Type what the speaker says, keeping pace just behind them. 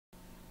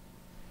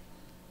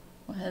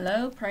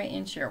Hello, pray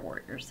and share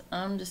warriors.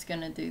 I'm just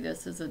going to do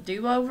this as a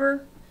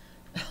do-over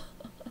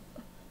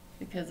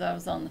because I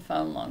was on the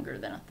phone longer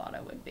than I thought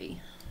I would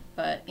be.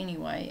 But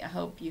anyway, I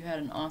hope you had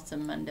an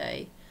awesome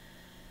Monday.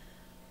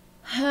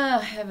 I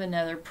have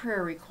another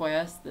prayer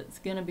request that's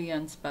going to be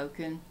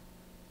unspoken.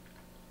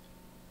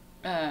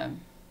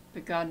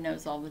 But God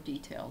knows all the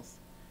details.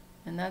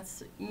 And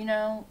that's,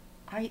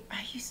 I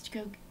used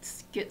to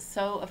get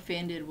so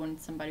offended when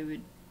somebody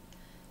would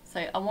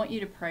say, I want you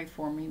to pray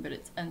for me, but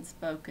it's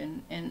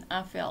unspoken. And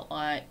I felt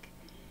like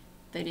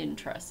they didn't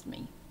trust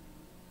me.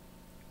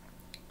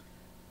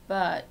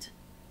 But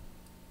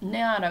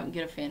now I don't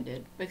get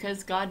offended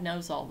because God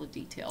knows all the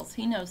details.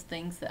 He knows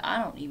things that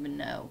I don't even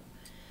know.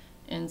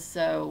 And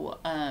so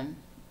I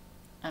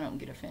don't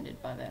get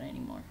offended by that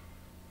anymore.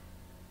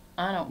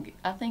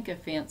 I think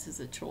offense is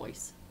a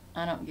choice.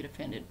 I don't get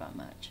offended by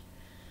much.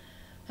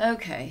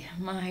 Okay,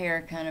 my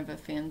hair kind of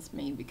offends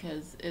me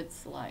because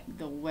it's like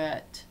the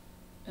wet,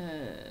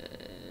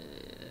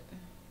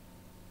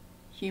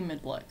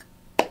 humid look.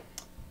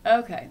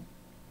 Okay.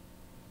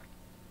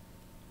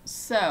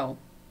 So,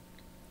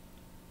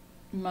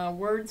 my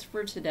words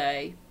for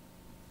today,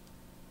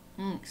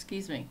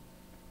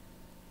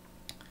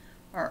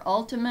 are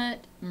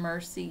ultimate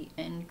mercy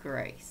and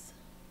grace.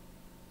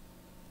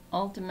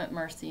 Ultimate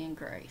mercy and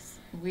grace.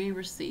 We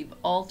receive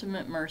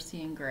ultimate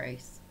mercy and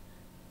grace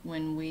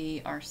when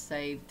we are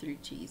saved through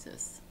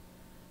Jesus.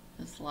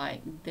 It's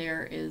like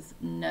there is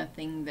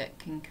nothing that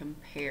can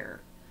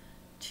compare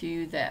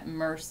to that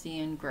mercy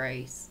and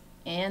grace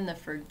and the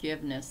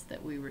forgiveness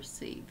that we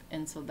receive.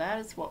 And so that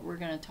is what we're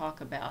going to talk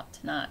about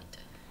tonight.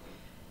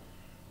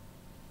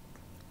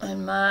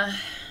 And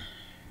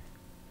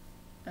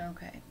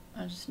okay,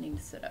 I just need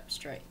to sit up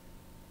straight.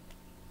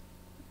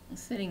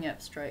 Sitting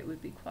up straight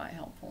would be quite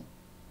helpful.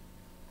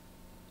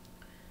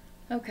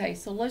 Okay,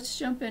 so let's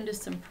jump into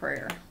some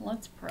prayer.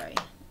 Let's pray.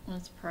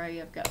 Let's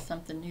pray. I've got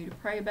something new to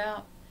pray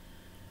about.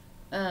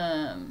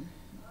 And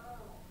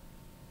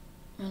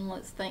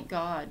let's thank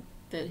God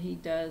that He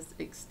does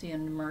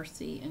extend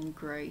mercy and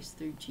grace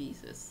through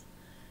Jesus.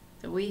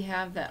 That we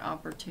have that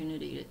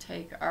opportunity to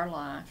take our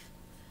life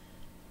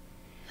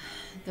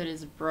that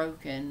is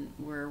broken,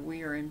 where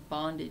we are in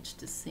bondage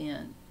to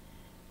sin,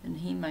 and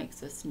He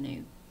makes us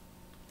new.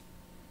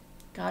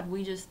 God,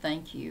 we just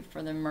thank You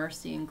for the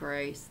mercy and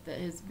grace that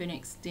has been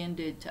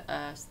extended to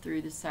us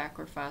through the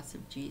sacrifice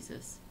of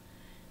Jesus.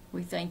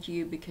 We thank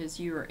You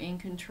because You are in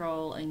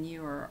control and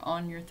You are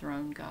on Your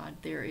throne, God.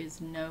 There is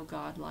no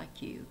God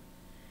like You.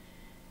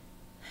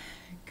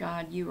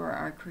 God, You are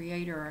our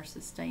creator, our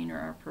sustainer,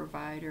 our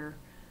provider,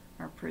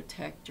 our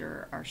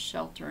protector, our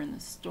shelter in the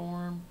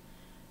storm,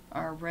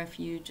 our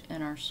refuge,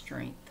 and our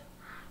strength.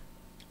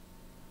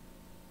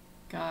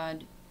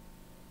 God,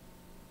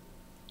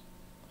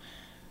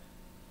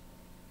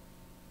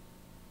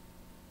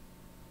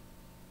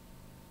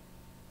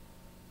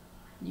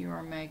 You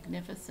are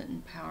magnificent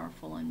and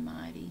powerful and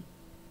mighty.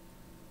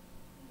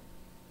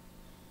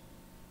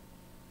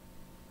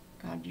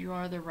 God, You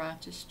are the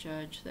righteous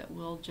judge that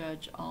will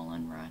judge all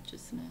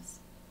unrighteousness.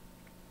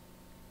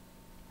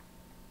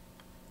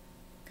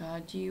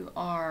 God, You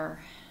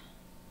are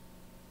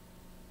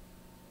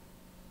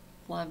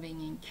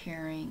loving and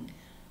caring,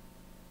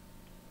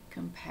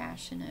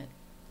 compassionate,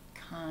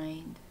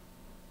 kind,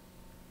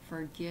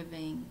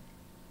 forgiving,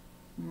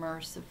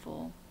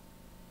 merciful,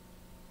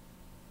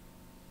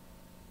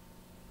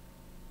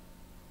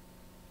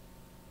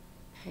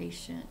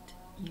 patient.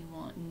 You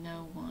want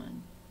no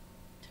one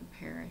to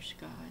perish,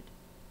 God.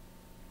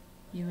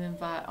 You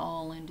invite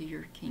all into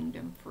Your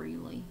kingdom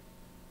freely.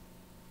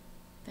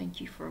 Thank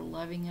You for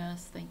loving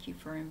us. Thank You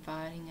for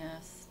inviting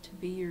us to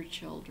be Your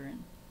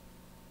children.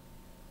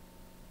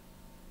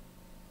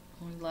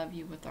 We love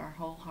You with our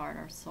whole heart,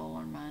 our soul,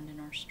 our mind, and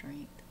our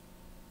strength.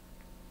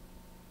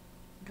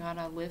 God,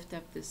 I lift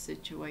up this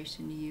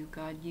situation to You.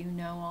 God, You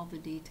know all the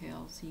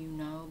details. You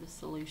know the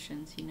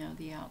solutions. You know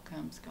the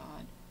outcomes,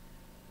 God.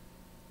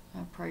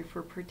 I pray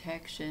for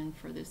protection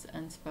for this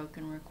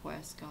unspoken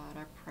request, God.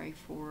 I pray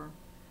for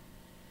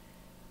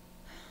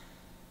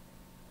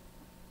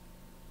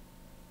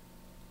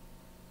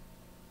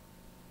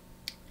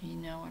You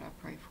know what I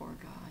pray for,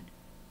 God.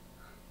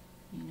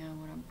 You know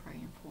what I'm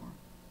praying for.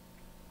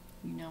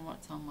 You know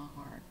what's on my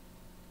heart.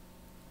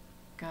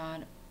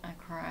 God, I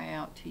cry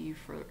out to You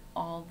for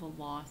all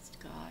the lost,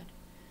 God,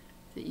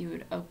 that You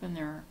would open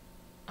their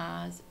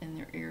eyes and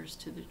their ears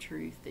to the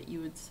truth, that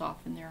You would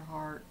soften their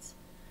hearts,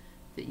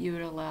 that You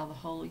would allow the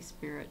Holy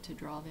Spirit to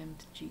draw them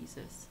to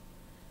Jesus,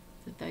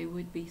 that they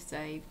would be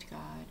saved,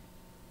 God.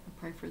 I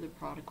pray for the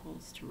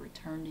prodigals to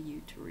return to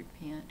You, to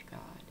repent,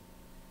 God,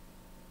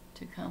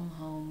 to come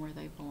home where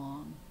they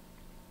belong.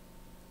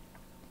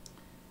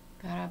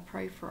 God, I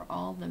pray for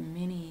all the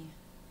many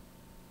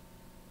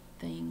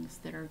things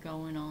that are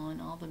going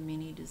on, all the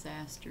many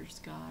disasters,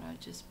 God. I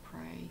just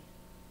pray.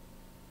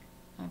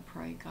 I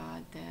pray,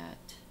 God,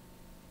 that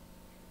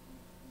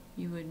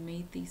You would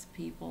meet these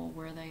people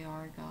where they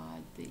are,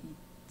 God, that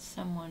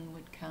someone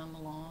would come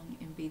along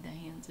and be the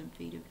hands and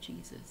feet of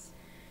Jesus,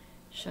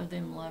 Show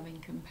them loving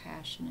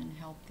compassion and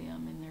help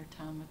them in their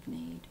time of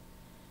need.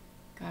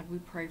 God, we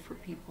pray for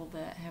people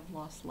that have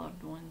lost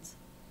loved ones.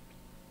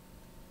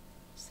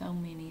 So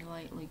many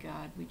lately,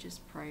 God. We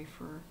just pray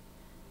for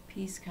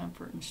peace,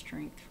 comfort, and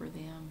strength for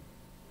them.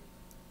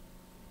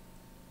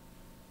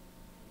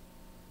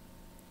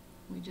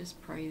 We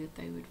just pray that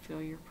they would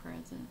feel your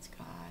presence,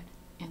 God,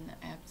 in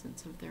the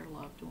absence of their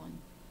loved one.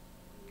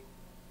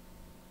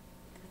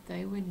 That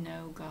they would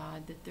know,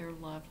 God, that their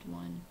loved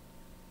one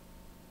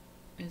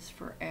is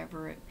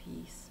forever at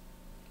peace,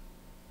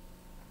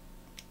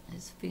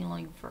 is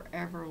feeling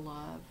forever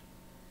love,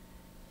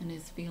 and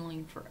is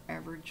feeling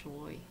forever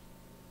joy.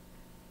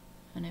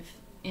 And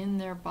if in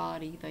their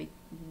body they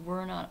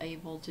were not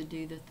able to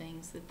do the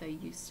things that they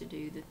used to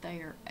do, that they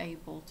are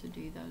able to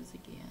do those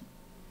again.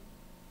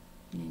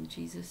 And in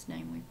Jesus'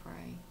 name we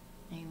pray.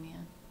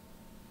 Amen.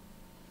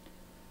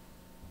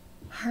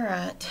 All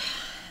right.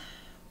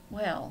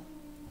 Well,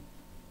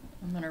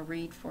 I'm going to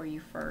read for you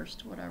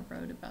first what I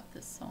wrote about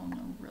this song.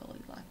 I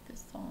really like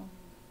this song.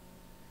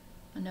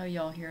 I know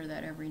y'all hear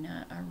that every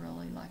night. I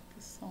really like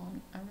this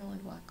song. I really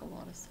like a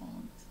lot of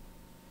songs.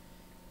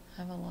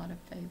 I have a lot of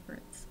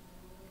favorites.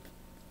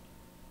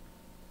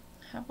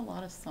 I have a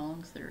lot of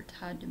songs that are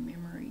tied to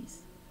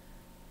memories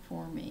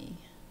for me.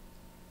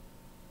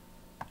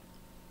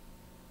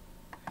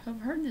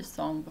 I've heard this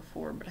song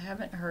before, but I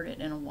haven't heard it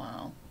in a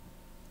while.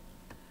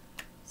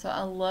 So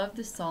I love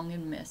the song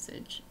and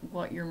message,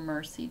 What Your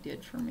Mercy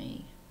Did for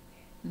Me.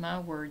 My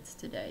words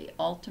today,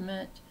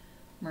 ultimate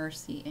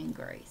mercy and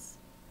grace.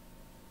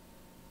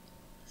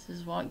 This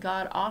is what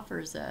God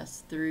offers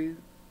us through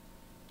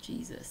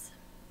Jesus.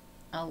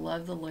 I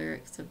love the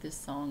lyrics of this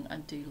song. I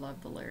do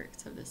love the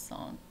lyrics of this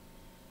song.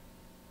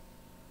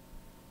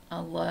 I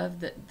love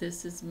that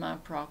this is my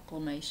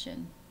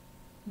proclamation.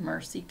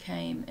 Mercy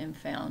came and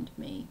found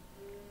me,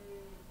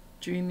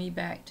 drew me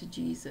back to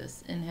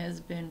Jesus, and has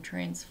been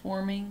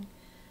transforming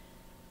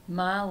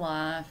my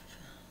life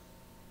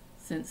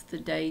since the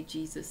day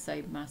Jesus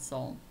saved my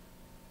soul.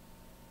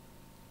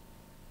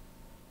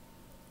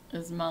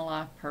 Is my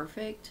life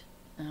perfect?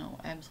 No,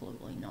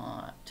 absolutely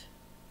not.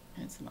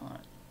 It's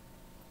not.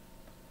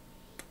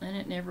 And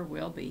it never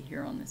will be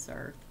here on this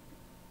earth.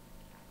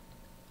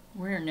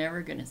 We're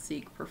never going to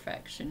seek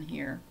perfection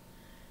here,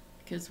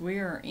 because we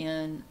are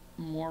in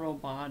mortal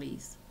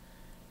bodies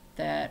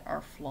that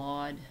are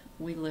flawed.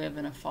 We live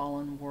in a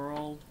fallen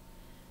world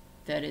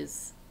that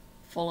is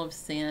full of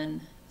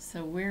sin,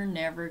 so we're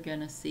never going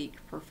to seek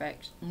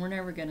perfection. We're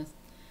never going to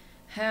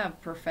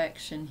have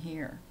perfection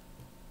here.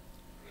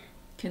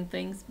 Can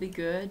things be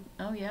good?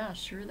 Oh yeah,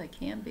 sure they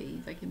can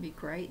be. They can be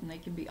great and they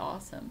can be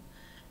awesome.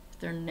 But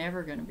they're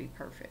never going to be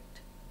perfect.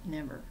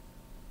 Never.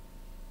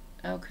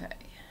 Okay.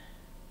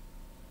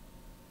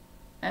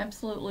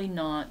 Absolutely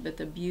not, but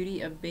the beauty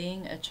of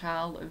being a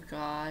child of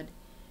God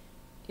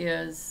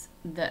is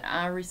that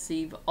I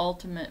receive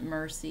ultimate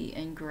mercy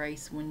and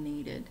grace when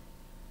needed.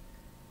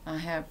 I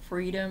have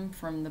freedom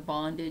from the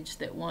bondage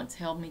that once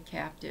held me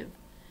captive.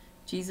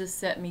 Jesus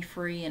set me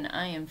free, and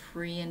I am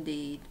free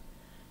indeed.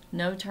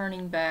 No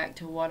turning back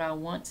to what I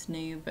once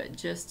knew, but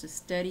just a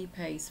steady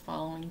pace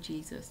following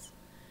Jesus.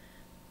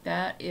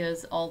 That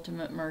is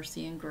ultimate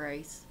mercy and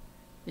grace.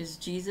 Is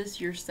Jesus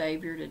your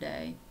Savior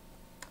today?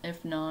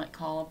 If not,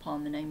 call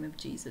upon the name of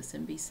Jesus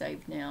and be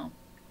saved now.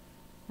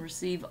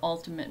 Receive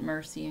ultimate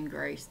mercy and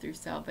grace through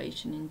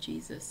salvation in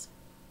Jesus.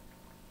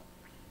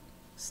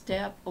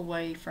 Step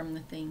away from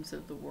the things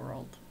of the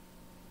world.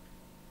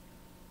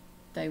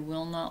 They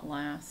will not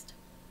last.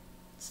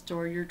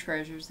 Store your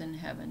treasures in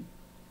heaven.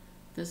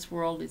 This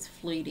world is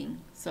fleeting,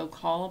 so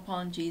call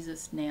upon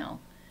Jesus now.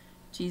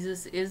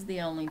 Jesus is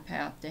the only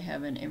path to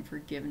heaven and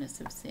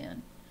forgiveness of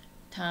sin.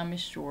 Time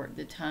is short.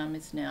 The time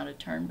is now to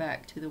turn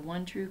back to the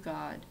one true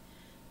God.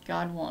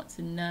 God wants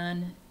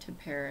none to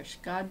perish.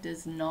 God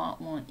does not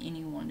want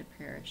anyone to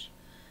perish.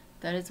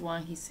 That is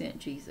why He sent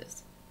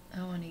Jesus.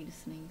 Oh, I need to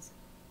sneeze.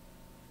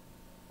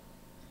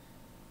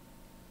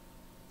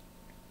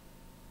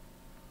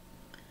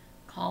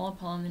 Call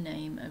upon the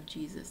name of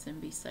Jesus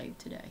and be saved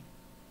today.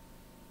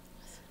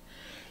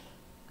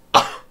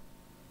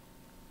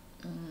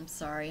 I'm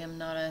sorry, I'm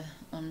not a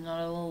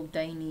little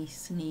dainty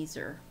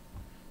sneezer.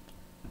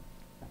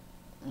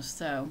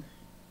 So,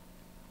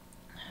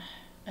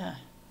 I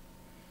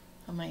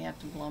may have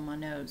to blow my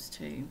nose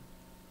too.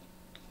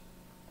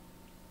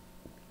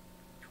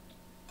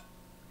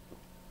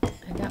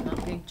 I got my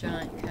big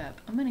giant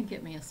cup. I'm going to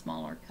get me a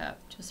smaller cup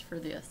just for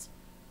this.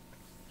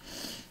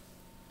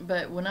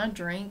 But when I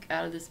drink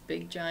out of this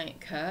big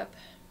giant cup,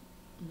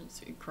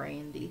 let's see,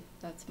 Grandy,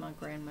 that's my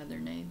grandmother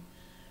name.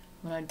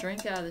 When I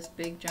drink out of this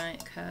big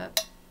giant cup,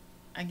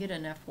 I get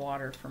enough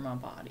water for my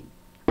body.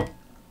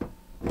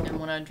 And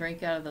when I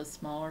drink out of those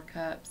smaller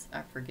cups,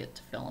 I forget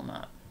to fill them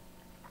up.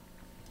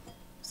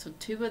 So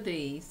 2 of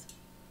these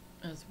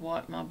is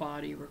what my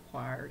body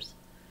requires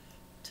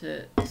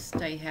to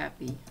stay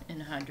happy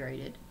and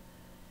hydrated.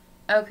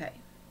 Okay,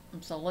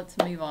 so let's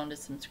move on to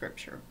some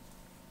scripture.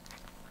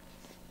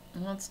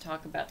 And let's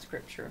talk about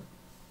scripture.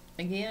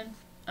 Again,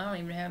 I don't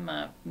even have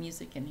my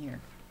music in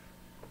here.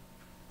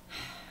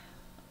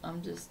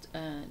 I'm just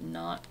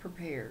not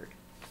prepared.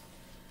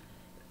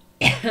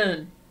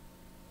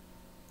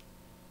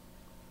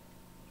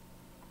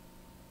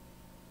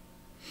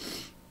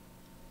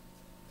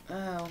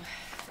 Oh.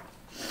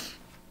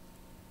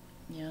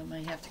 Yeah, I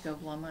may have to go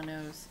blow my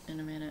nose in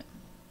a minute.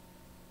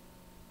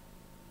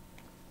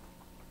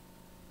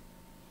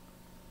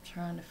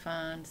 Trying to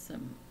find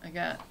some.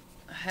 I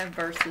have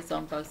verses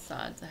on both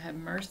sides. I have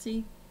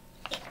mercy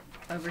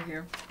over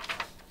here,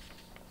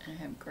 and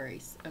I have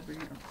grace over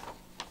here.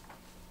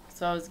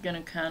 So I was going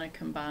to kind of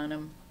combine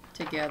them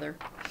together.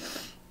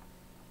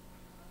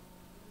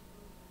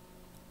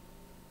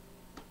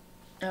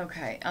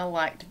 Okay, I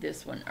liked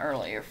this one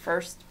earlier.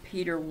 1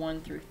 Peter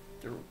 1-3.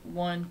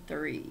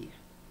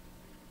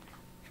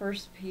 1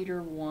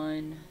 Peter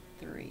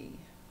 1:3.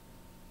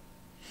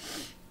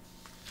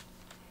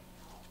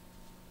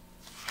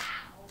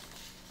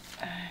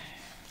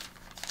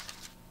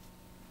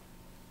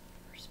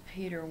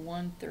 Peter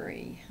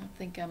 1:3. I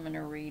think I'm going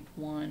to read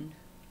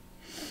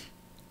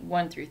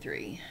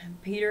 1-3.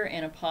 Peter,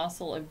 an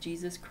apostle of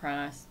Jesus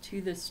Christ, to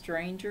the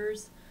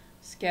strangers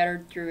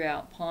scattered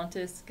throughout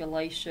Pontus,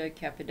 Galatia,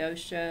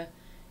 Cappadocia,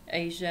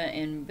 Asia,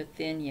 and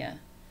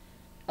Bithynia,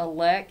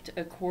 elect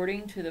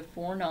according to the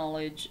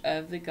foreknowledge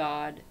of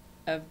God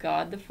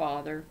the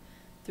Father,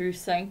 through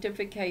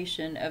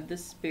sanctification of the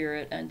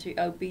Spirit unto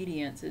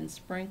obedience and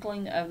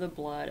sprinkling of the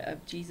blood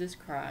of Jesus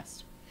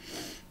Christ.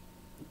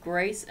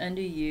 Grace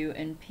unto you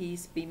and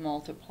peace be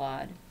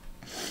multiplied.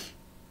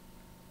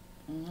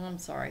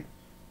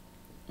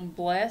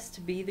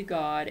 Blessed be the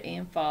God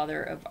and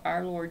Father of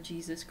our Lord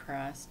Jesus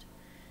Christ,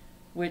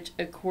 which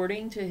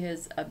according to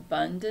his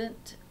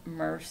abundant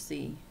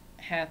mercy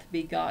hath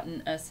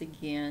begotten us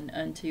again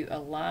unto a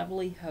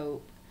lively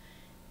hope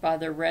by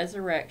the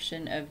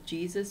resurrection of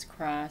Jesus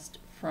Christ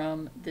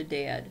from the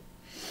dead,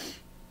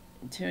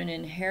 to an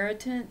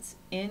inheritance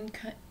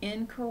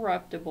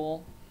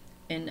incorruptible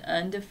and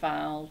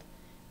undefiled,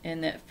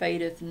 and that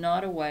fadeth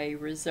not away,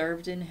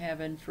 reserved in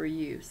heaven for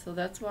you. So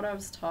that's what I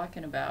was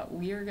talking about.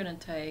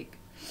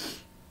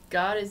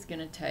 God is going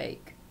to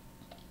take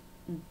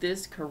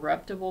this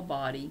corruptible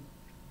body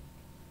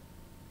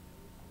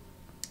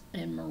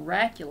and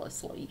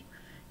miraculously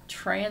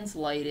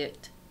translate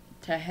it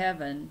to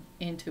heaven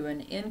into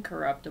an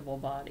incorruptible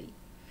body.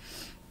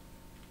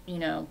 You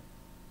know,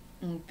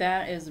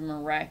 that is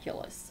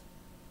miraculous.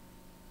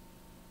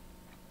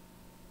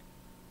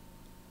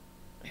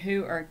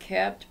 Who are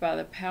kept by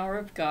the power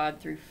of God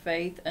through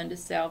faith unto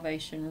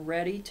salvation,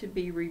 ready to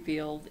be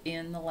revealed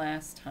in the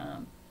last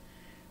time,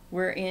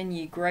 wherein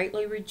ye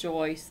greatly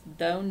rejoice,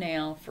 though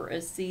now for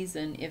a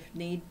season, if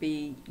need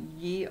be,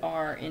 ye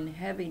are in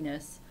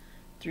heaviness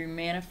through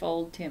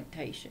manifold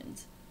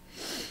temptations.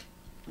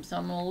 So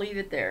I'm going to leave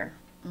it there.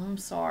 I'm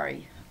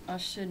sorry. I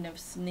shouldn't have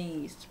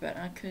sneezed, but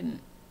I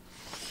couldn't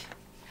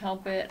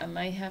help it. I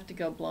may have to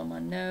go blow my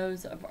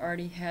nose. I've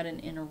already had an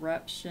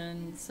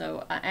interruption.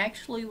 So I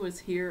actually was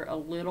here a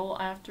little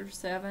after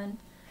 7,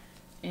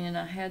 and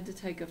I had to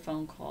take a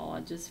phone call.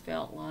 I just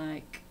felt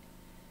like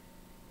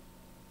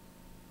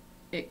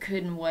it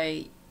couldn't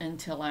wait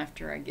until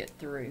after I get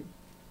through.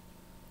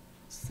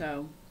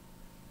 So,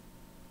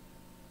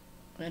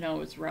 and I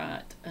was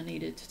right. I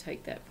needed to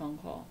take that phone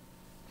call.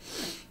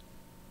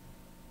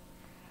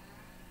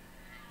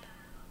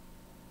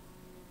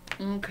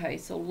 Okay,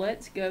 so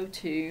let's go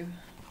to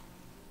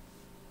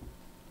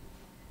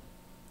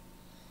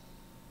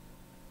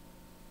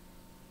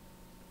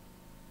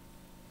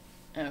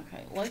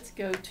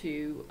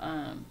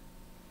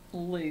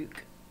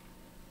Luke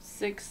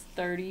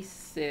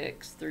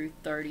 6:36 through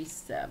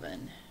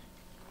 37.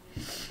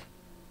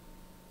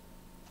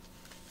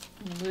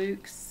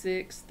 Luke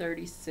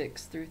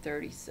 6:36 through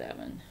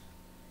 37.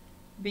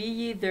 Be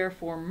ye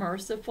therefore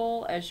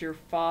merciful, as your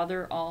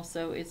Father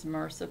also is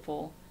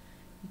merciful.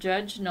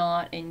 Judge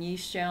not, and ye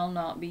shall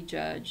not be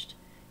judged.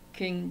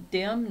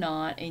 Condemn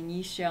not, and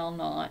ye shall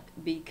not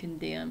be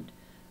condemned.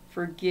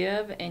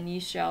 Forgive, and ye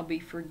shall be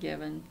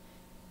forgiven.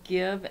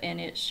 Give,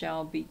 and it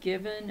shall be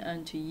given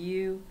unto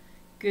you.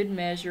 Good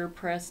measure,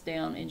 pressed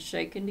down and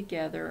shaken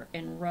together,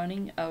 and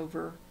running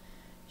over,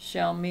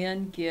 shall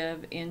men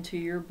give into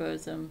your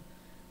bosom.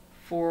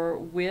 For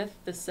with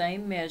the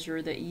same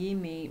measure that ye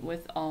meet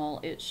withal,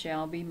 it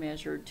shall be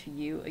measured to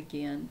you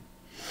again.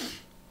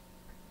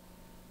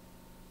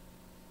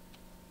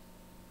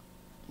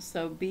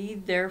 So be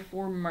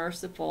therefore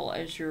merciful,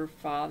 as your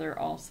Father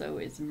also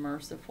is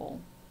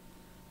merciful.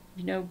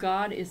 You know,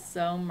 God is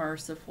so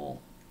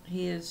merciful.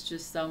 He is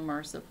just so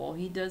merciful.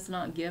 He does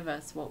not give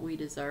us what we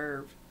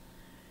deserve.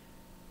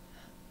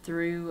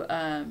 Through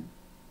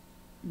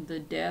the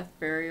death,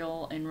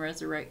 burial, and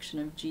resurrection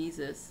of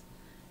Jesus,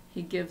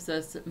 He gives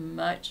us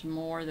much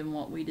more than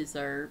what we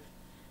deserve.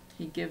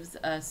 He gives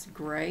us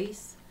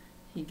grace.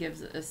 He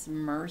gives us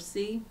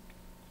mercy.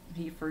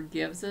 He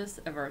forgives us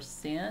of our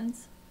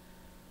sins.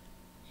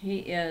 He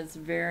is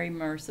very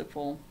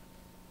merciful.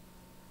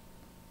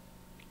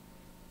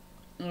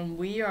 And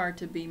we are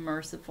to be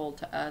merciful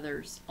to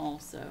others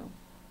also.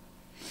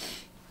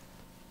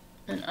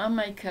 And I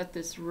may cut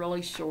this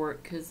really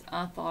short because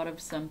I thought of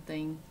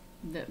something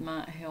that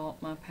might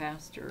help my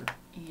pastor,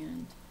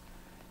 and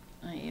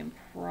I am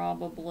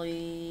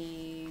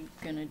probably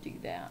going to do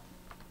that.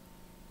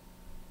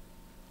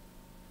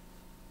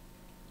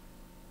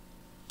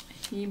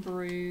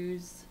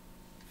 Hebrews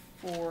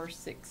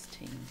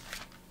 4:16.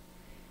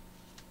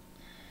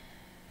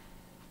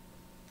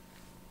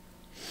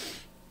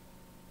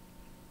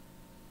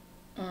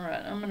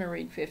 Alright, I'm going to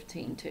read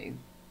 15 too.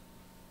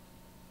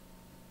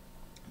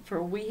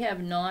 For we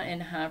have not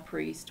an high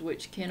priest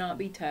which cannot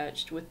be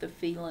touched with the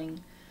feeling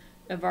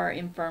of our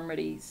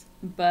infirmities,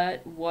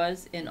 but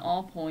was in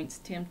all points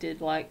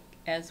tempted like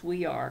as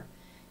we are,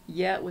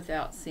 yet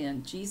without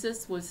sin.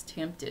 Jesus was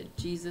tempted.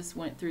 Jesus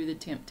went through the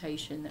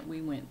temptation that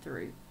we went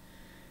through,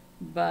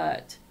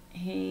 but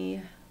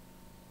he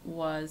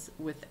was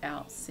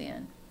without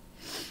sin.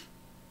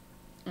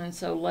 And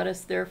so let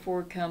us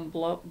therefore come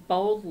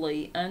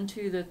boldly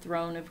unto the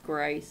throne of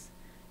grace,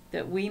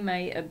 that we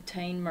may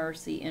obtain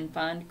mercy and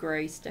find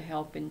grace to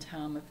help in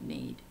time of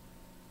need.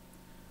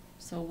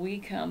 So we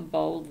come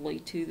boldly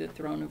to the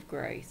throne of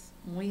grace.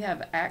 We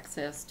have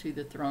access to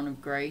the throne of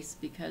grace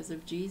because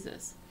of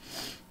Jesus.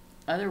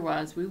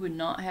 Otherwise, we would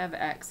not have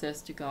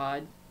access to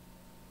God. It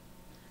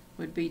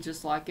would be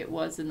just like it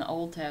was in the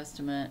Old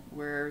Testament,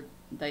 where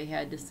they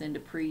had to send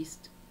a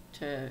priest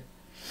to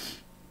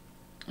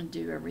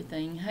do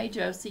everything. Hey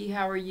Josie,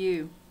 how are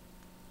you?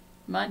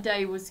 My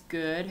day was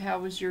good. How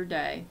was your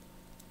day?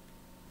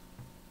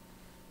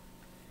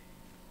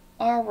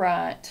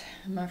 Alright,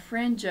 my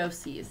friend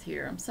Josie is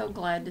here. I'm so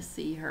glad to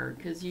see her,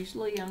 because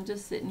usually I'm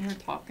just sitting here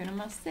talking to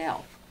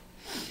myself.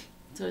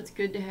 So it's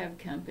good to have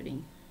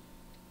company.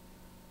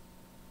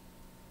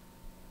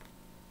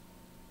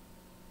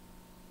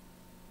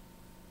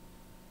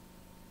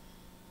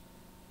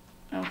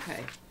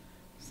 Okay,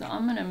 so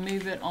I'm going to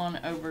move it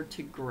on over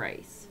to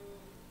grace.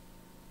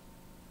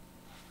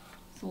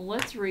 So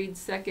let's read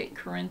 2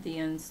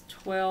 Corinthians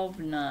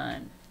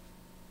 12:9.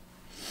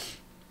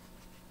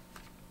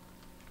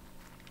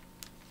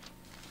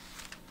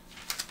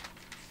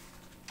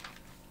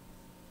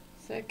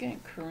 2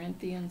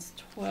 Corinthians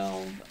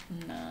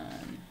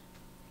 12:9.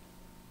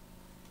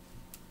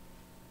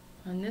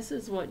 And this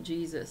is what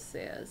Jesus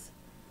says.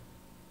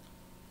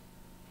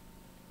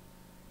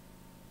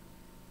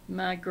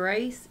 My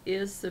grace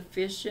is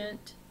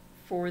sufficient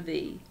for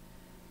thee,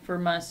 for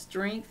my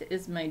strength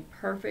is made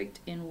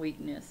perfect in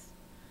weakness.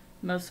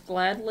 Most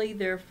gladly,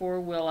 therefore,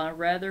 will I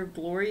rather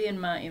glory in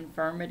my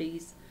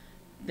infirmities,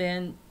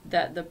 than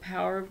that the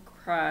power of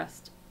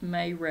Christ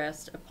may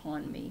rest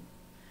upon me.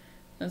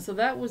 And so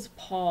that was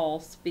Paul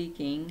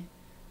speaking,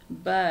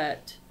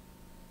 but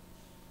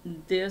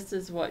this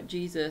is what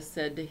Jesus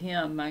said to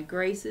him. My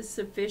grace is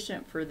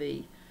sufficient for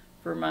thee,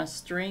 for my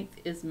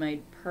strength is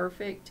made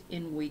perfect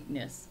in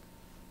weakness.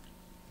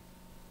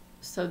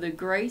 So the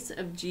grace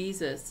of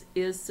Jesus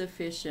is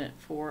sufficient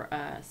for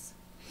us.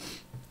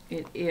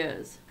 It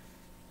is.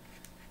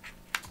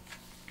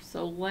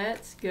 So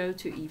let's go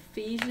to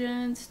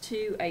Ephesians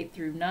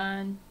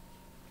 2:8-9.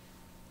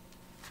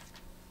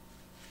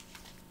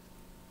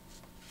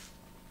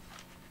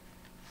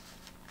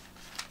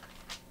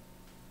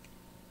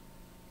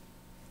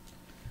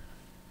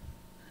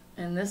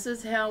 And this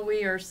is how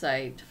we are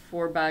saved.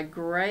 For by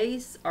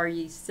grace are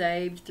ye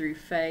saved through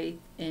faith,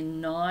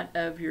 and not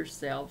of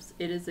yourselves.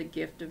 It is a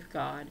gift of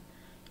God,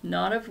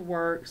 not of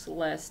works,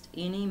 lest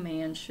any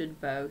man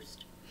should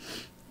boast.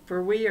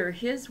 For we are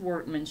his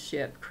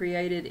workmanship,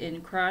 created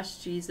in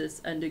Christ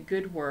Jesus unto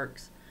good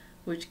works,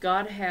 which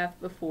God hath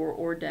before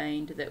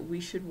ordained that we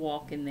should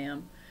walk in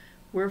them.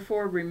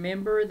 Wherefore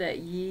remember that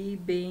ye,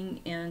 being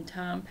in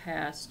time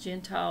past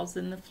Gentiles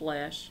in the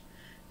flesh,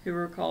 who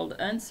were called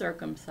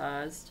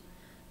uncircumcised,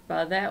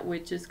 by that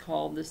which is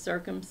called the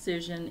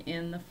circumcision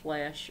in the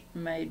flesh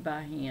made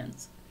by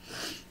hands.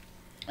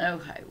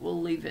 Okay, we'll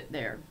leave it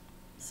there.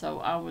 So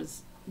I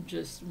was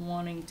just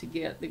wanting to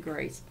get the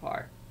grace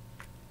part.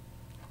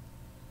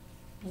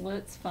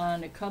 Let's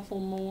find a couple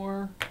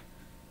more.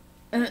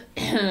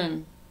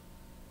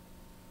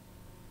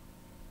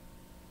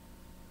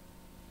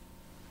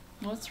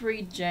 Let's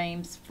read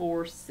James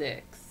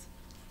 4:6.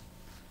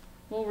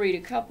 We'll read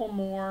a couple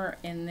more,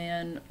 and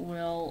then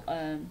we'll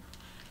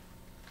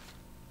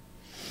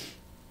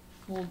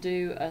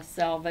do a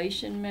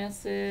salvation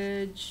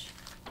message,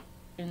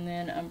 and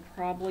then I'm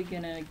probably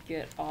gonna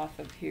get off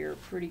of here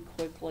pretty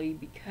quickly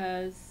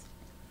because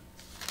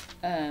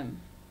I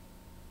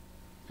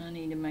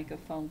need to make a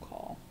phone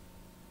call.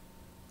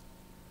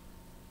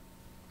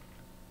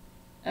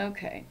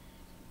 Okay.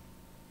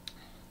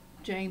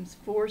 James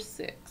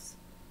 4:6.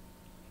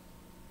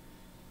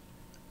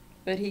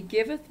 But he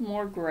giveth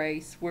more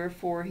grace,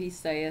 wherefore he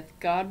saith,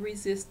 God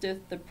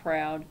resisteth the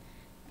proud,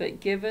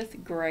 but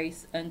giveth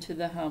grace unto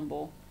the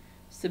humble.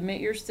 Submit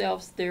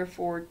yourselves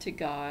therefore to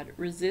God.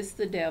 Resist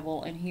the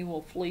devil, and he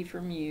will flee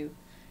from you.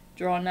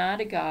 Draw nigh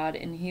to God,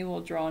 and he will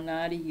draw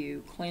nigh to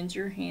you. Cleanse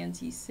your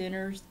hands, ye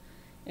sinners,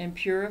 and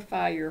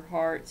purify your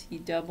hearts, ye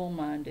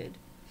double-minded.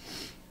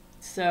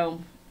 So,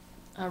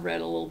 I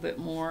read a little bit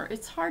more.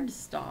 It's hard to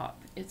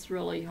stop. It's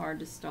really hard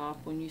to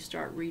stop when you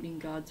start reading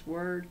God's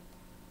Word.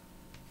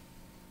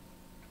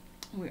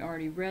 We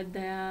already read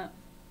that.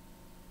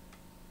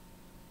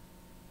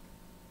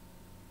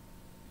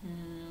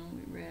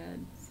 We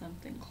read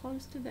something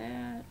close to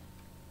that.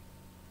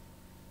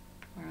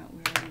 Alright,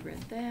 we already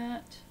read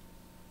that.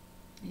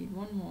 Need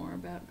one more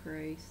about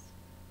grace.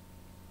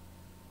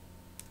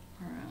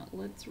 Alright,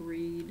 let's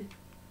read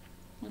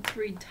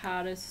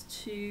Titus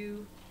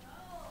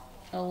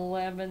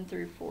 2:11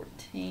 through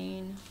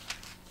 14.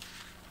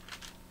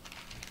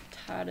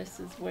 Titus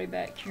is way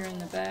back here in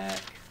the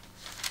back.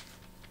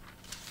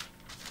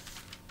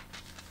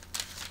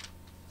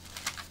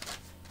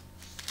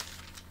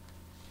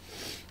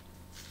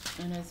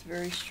 And it's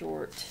very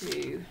short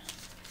too.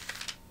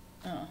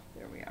 Oh,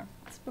 there we are.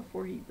 It's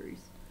before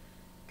Hebrews.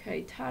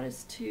 Okay,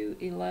 Titus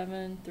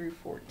 2:11 through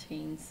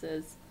 14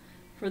 says,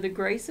 "For the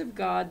grace of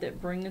God that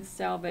bringeth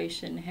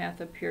salvation hath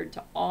appeared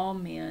to all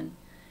men,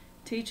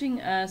 teaching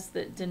us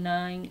that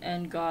denying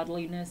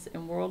ungodliness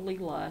and worldly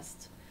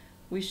lusts,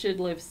 we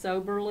should live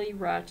soberly,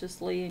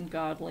 righteously, and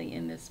godly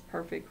in this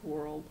perfect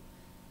world."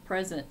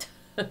 Present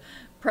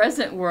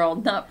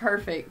world, not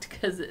perfect,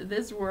 because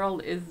this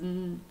world is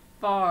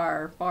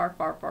far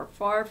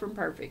from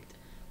perfect.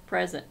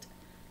 Present.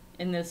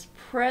 In this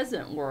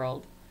present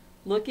world,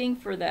 looking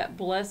for that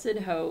blessed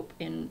hope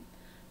in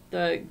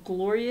the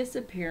glorious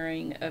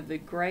appearing of the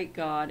great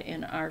God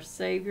and our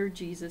Savior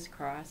Jesus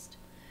Christ,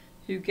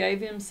 who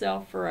gave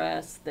himself for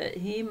us, that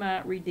he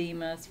might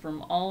redeem us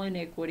from all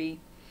iniquity,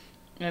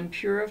 and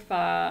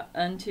purify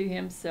unto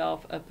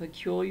himself a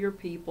peculiar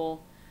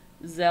people,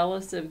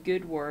 zealous of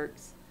good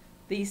works.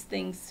 These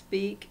things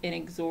speak and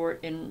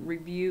exhort and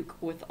rebuke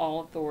with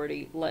all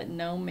authority. Let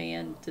no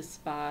man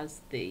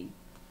despise thee.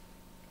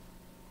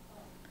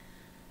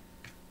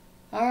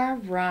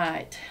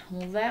 Alright,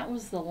 well that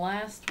was the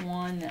last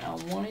one that I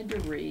wanted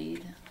to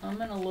read. I'm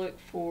going to look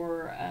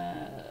for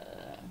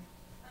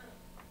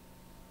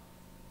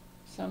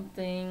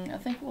something. I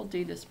think we'll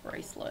do this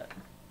bracelet.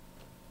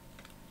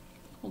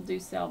 We'll do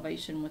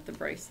salvation with the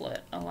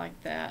bracelet. I like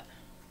that.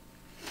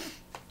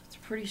 It's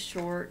pretty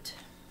short.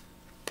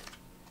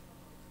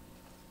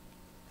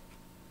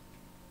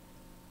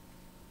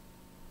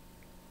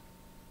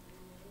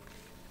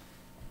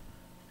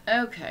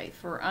 Okay,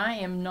 for I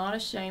am not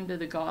ashamed of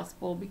the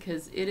gospel,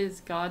 because it is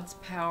God's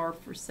power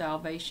for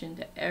salvation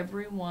to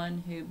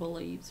everyone who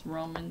believes.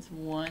 Romans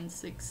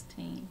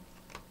 1:16.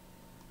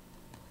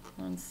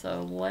 And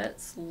so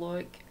let's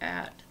look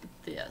at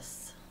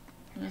this.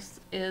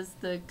 This is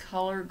the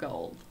color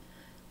gold.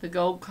 The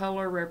gold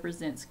color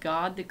represents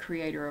God, the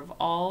creator of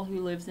all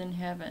who lives in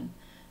heaven.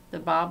 The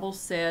Bible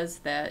says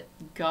that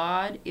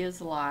God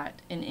is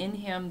light, and in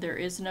him there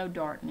is no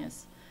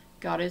darkness.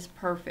 God is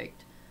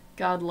perfect.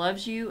 God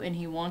loves you, and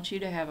he wants you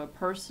to have a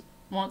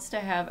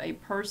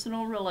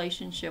personal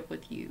relationship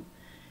with you.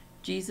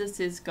 Jesus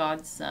is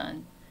God's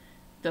Son.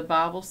 The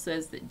Bible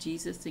says that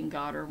Jesus and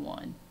God are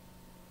one.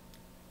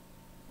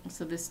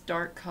 So this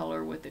dark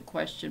color with the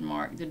question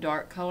mark, the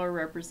dark color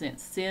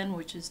represents sin,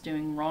 which is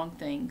doing wrong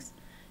things.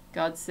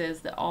 God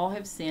says that all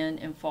have sinned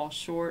and fall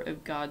short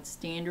of God's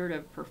standard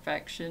of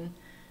perfection.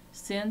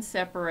 Sin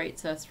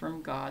separates us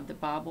from God. The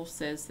Bible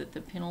says that the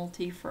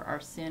penalty for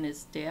our sin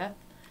is death,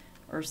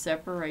 or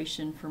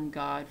separation from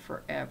God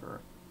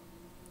forever.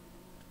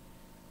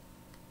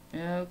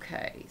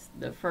 Okay,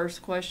 the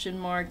first question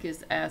mark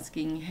is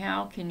asking,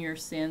 how can your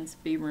sins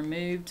be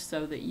removed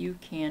so that you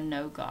can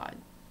know God?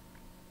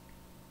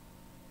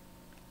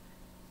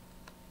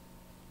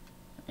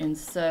 And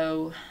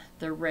so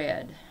the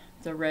red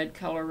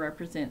color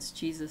represents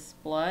Jesus'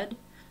 blood.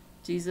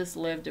 Jesus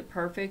lived a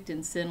perfect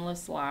and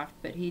sinless life,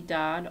 but he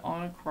died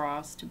on a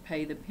cross to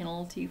pay the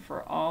penalty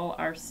for all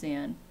our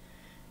sin.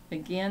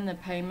 Again, the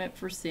payment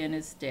for sin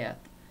is death.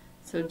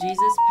 So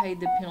Jesus paid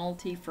the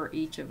penalty for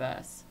each of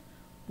us.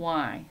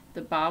 Why?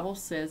 The Bible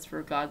says,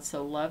 "For God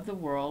so loved the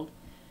world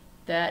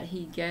that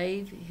he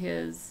gave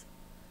his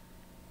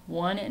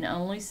one and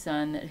only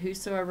Son, that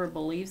whosoever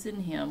believes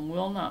in him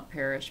will not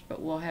perish,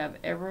 but will have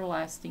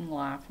everlasting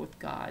life with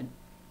God."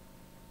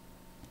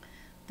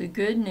 The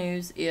good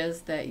news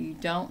is that you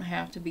don't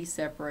have to be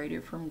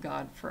separated from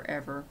God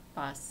forever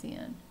by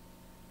sin.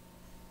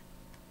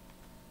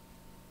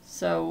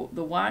 So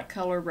the white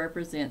color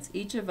represents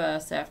each of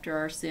us after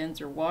our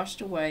sins are washed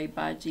away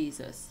by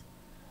Jesus.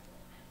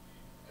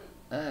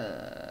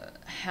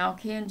 How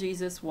can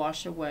Jesus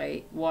wash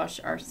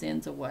our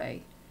sins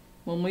away?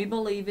 When we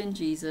believe in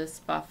Jesus,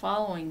 by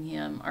following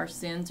him, our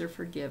sins are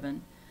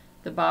forgiven.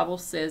 The Bible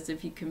says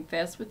if you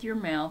confess with your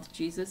mouth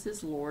Jesus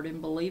is Lord and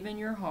believe in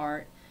your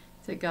heart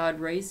that God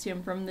raised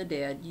him from the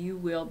dead, you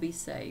will be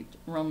saved.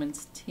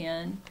 Romans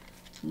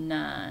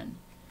 10:9.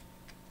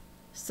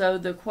 So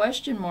the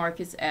question mark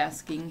is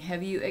asking,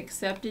 have you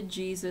accepted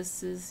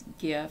Jesus'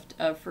 gift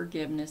of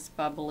forgiveness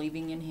by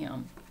believing in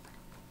him?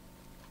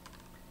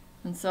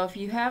 And so if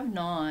you have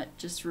not,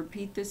 just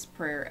repeat this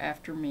prayer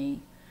after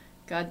me.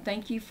 God,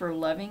 thank you for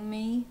loving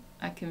me.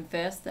 I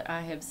confess that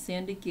I have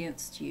sinned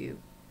against you.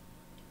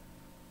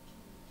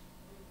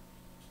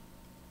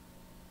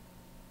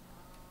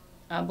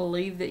 I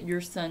believe that your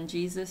Son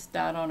Jesus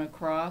died on a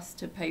cross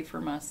to pay for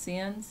my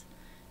sins,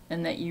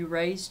 and that you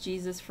raised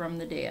Jesus from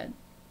the dead.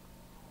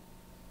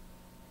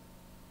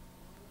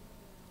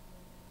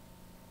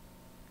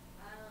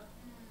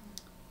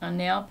 I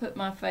now put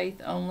my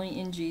faith only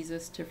in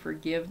Jesus to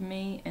forgive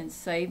me and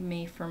save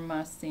me from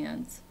my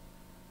sins.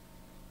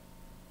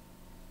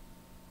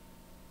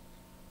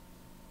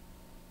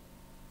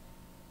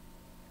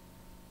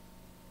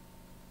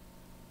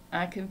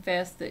 I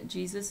confess that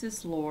Jesus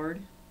is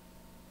Lord.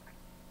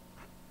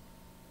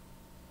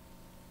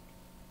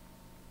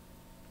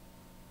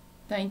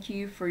 Thank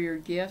you for your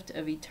gift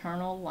of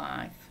eternal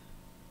life.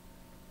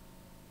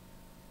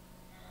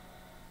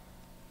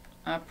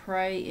 I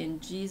pray in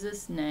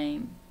Jesus'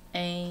 name.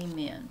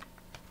 Amen.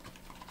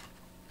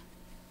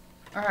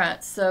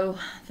 Alright, so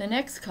the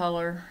next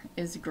color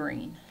is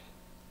green.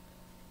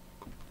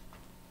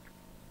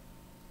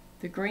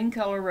 The green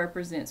color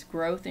represents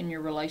growth in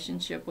your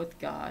relationship with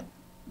God.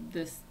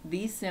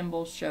 These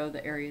symbols show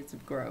the areas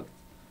of growth.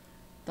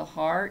 The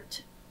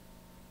heart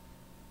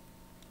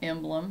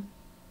emblem.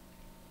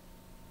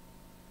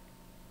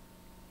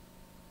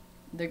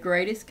 The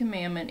greatest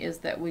commandment is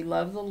that we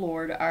love the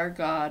Lord our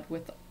God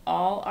with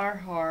all our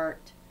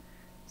heart,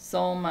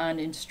 soul, mind,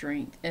 and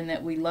strength, and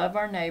that we love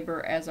our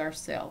neighbor as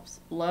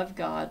ourselves. Love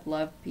God,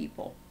 love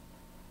people.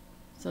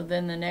 So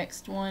then the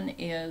next one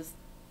is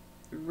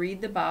read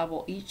the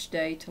Bible each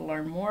day to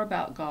learn more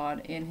about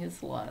God and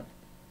His love.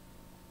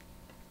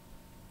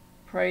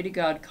 Pray to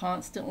God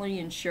constantly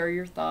and share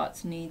your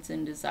thoughts, needs,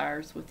 and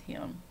desires with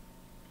Him.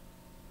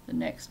 The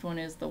next one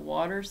is the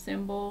water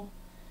symbol.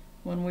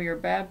 When we are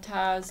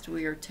baptized,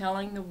 we are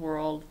telling the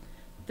world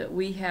that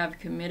we have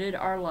committed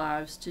our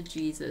lives to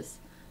Jesus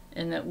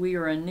and that we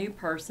are a new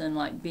person,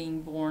 like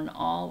being born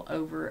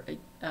over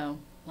again.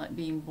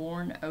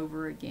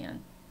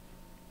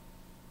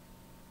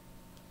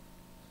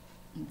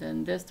 And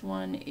then this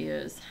one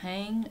is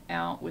hang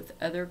out with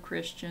other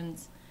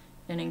Christians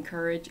and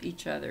encourage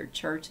each other.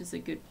 Church is a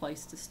good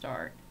place to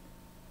start.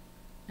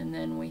 And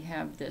then we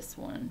have this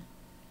one.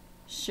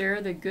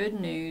 Share the good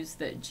news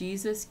that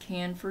Jesus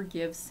can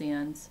forgive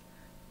sins.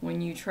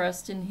 When you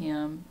trust in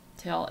Him,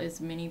 tell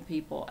as many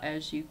people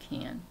as you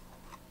can.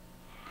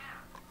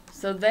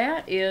 So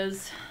that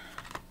is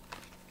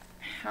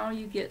how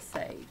you get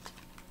saved.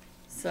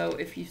 So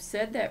if you've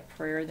said that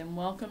prayer, then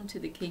welcome to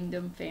the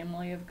kingdom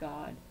family of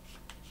God.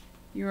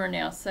 You are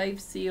now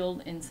saved,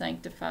 sealed, and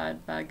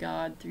sanctified by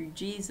God through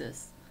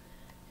Jesus,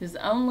 His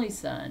only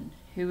Son,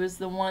 who is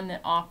the one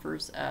that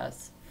offers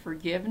us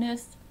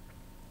forgiveness,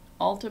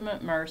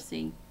 ultimate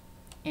mercy,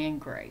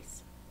 and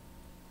grace.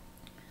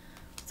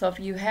 So if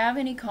you have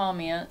any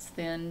comments,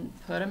 then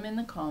put them in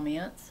the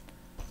comments.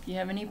 If you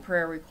have any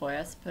prayer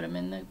requests, put them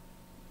in the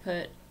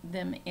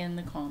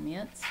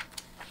comments.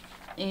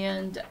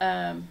 And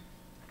I'm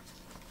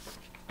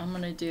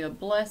going to do a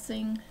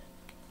blessing.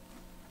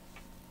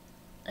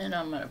 And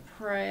I'm going to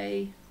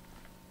pray.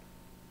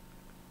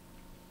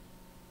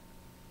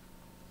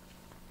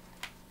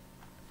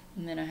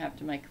 And then I have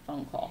to make a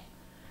phone call.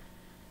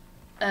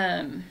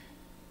 In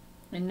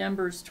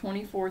Numbers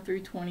 24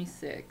 through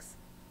 26.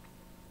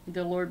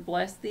 The Lord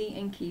bless thee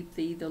and keep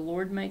thee. The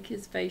Lord make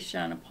His face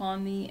shine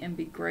upon thee and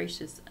be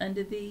gracious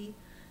unto thee.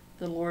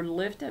 The Lord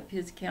lift up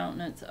His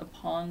countenance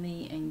upon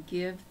thee and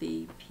give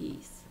thee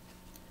peace.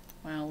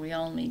 Wow, we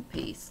all need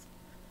peace.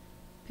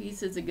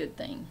 Peace is a good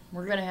thing.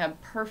 We're going to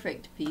have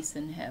perfect peace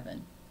in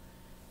heaven.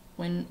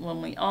 When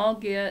we all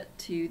get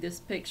to this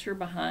picture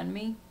behind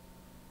me,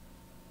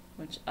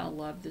 which I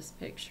love this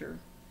picture,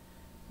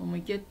 when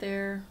we get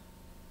there,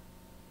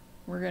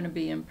 we're going to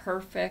be in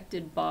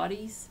perfected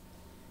bodies,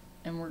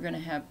 and we're going to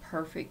have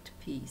perfect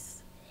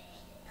peace,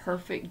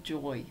 perfect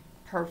joy,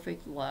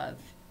 perfect love,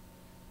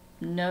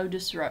 no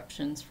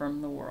disruptions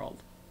from the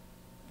world,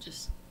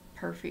 just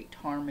perfect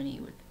harmony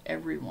with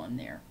everyone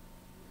there.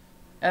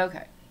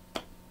 Okay.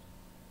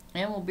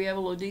 And we'll be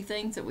able to do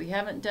things that we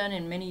haven't done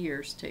in many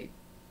years too.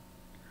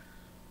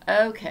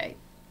 Okay.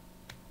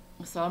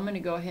 So I'm going to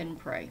go ahead and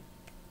pray.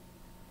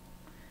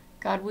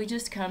 God, we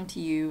just come to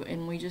you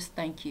and we just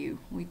thank you.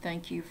 We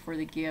thank you for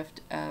the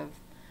gift of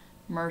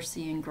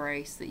mercy and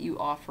grace that you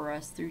offer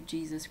us through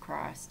Jesus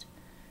Christ.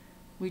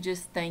 We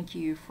just thank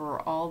you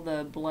for all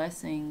the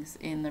blessings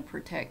and the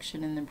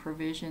protection and the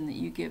provision that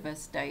you give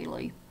us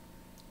daily.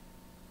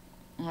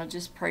 I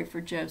just pray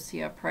for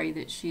Josie. I pray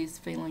that she is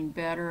feeling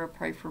better. I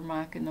pray for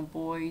Mike and the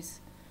boys.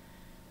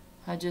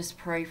 I just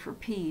pray for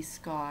peace,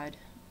 God.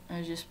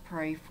 I just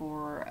pray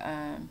for,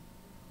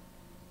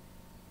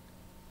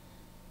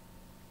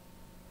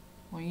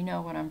 well, you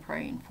know what I'm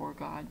praying for,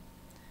 God.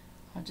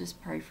 I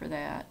just pray for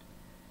that.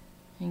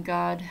 And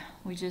God,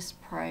 we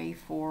just pray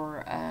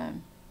for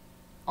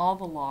all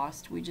the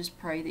lost. We just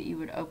pray that you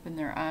would open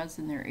their eyes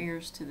and their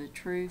ears to the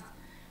truth,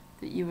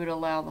 that you would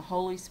allow the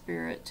Holy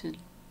Spirit to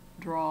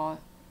draw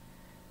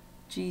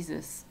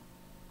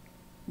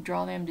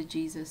them to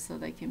Jesus so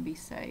they can be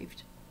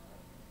saved.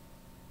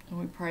 And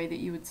we pray that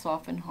you would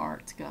soften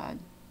hearts, God.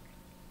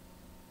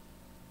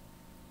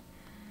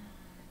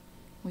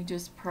 We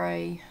just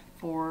pray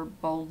for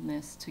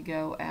boldness to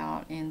go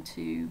out and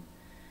to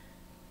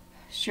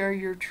share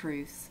your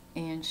truth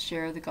and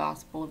share the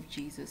gospel of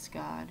Jesus,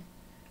 God.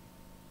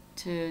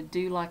 To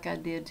do like I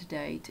did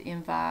today, to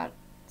invite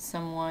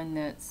someone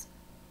that's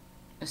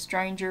a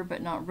stranger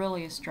but not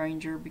really a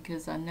stranger,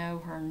 because I know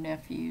her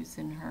nephews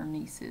and her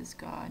nieces,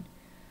 God,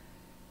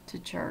 to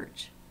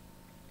church.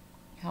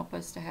 Help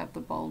us to have the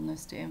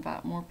boldness to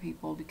invite more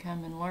people to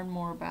come and learn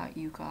more about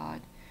you,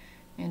 God,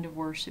 and to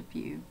worship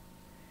you.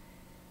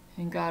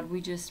 And God,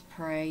 we just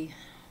pray,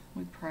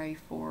 we pray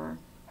for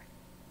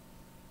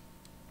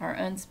our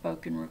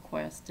unspoken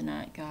request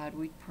tonight, God.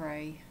 We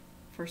pray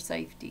for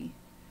safety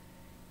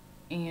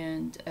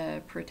and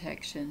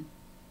protection.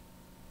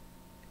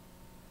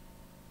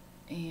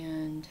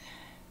 And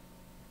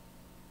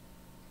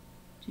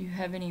do you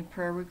have any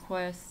prayer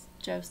requests,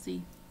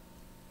 Josie?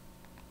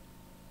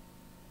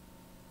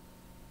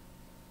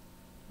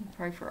 We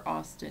pray for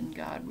Austin,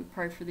 God. We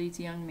pray for these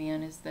young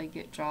men as they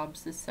get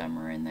jobs this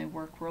summer and they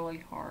work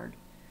really hard.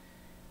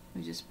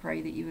 We just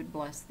pray that you would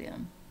bless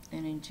them.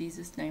 And in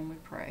Jesus' name we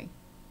pray.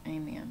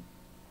 Amen.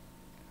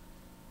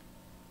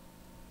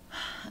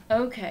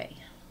 Okay.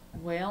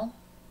 Well,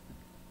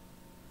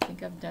 I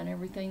think I've done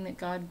everything that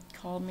God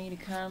called me to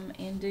come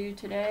and do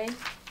today.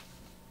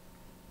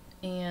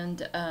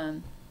 And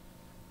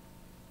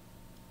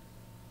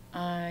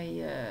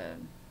I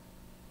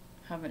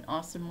have an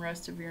awesome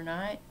rest of your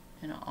night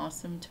and an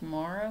awesome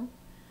tomorrow.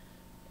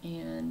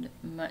 And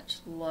much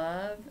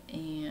love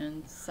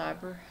and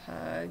cyber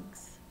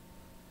hugs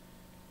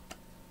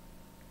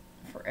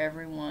for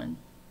everyone.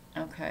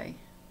 Okay.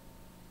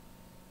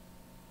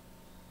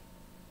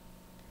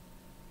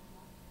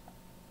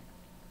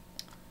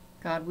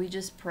 God, we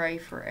just pray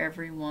for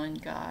everyone,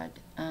 God.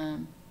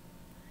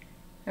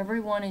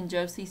 Everyone in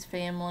Josie's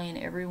family and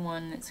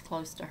everyone that's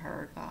close to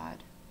her,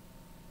 God.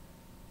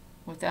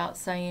 Without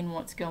saying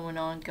what's going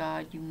on,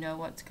 God, you know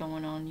what's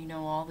going on. You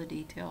know all the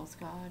details,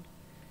 God.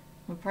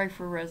 We pray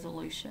for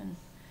resolution.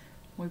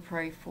 We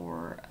pray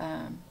for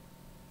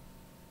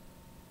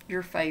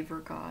your favor,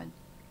 God.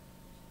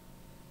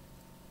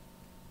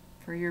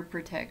 For your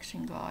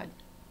protection, God.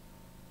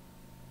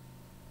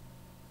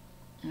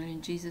 And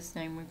in Jesus'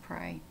 name we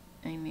pray.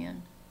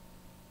 Amen.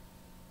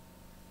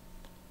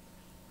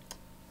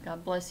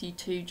 God bless you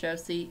too,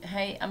 Josie.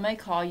 Hey, I may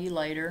call you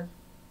later.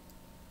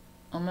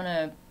 I'm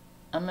gonna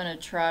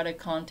try to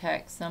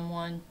contact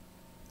someone.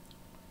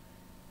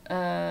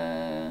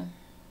 But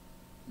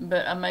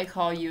I may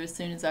call you as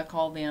soon as I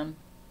call them.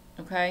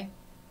 Okay?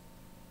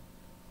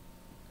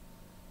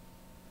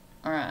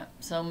 Alright,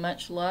 so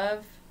much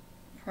love.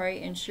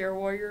 Pray and share,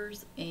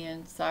 warriors,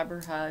 and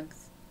cyber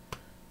hugs.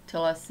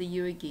 Till I see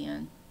you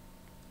again.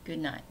 Good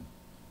night.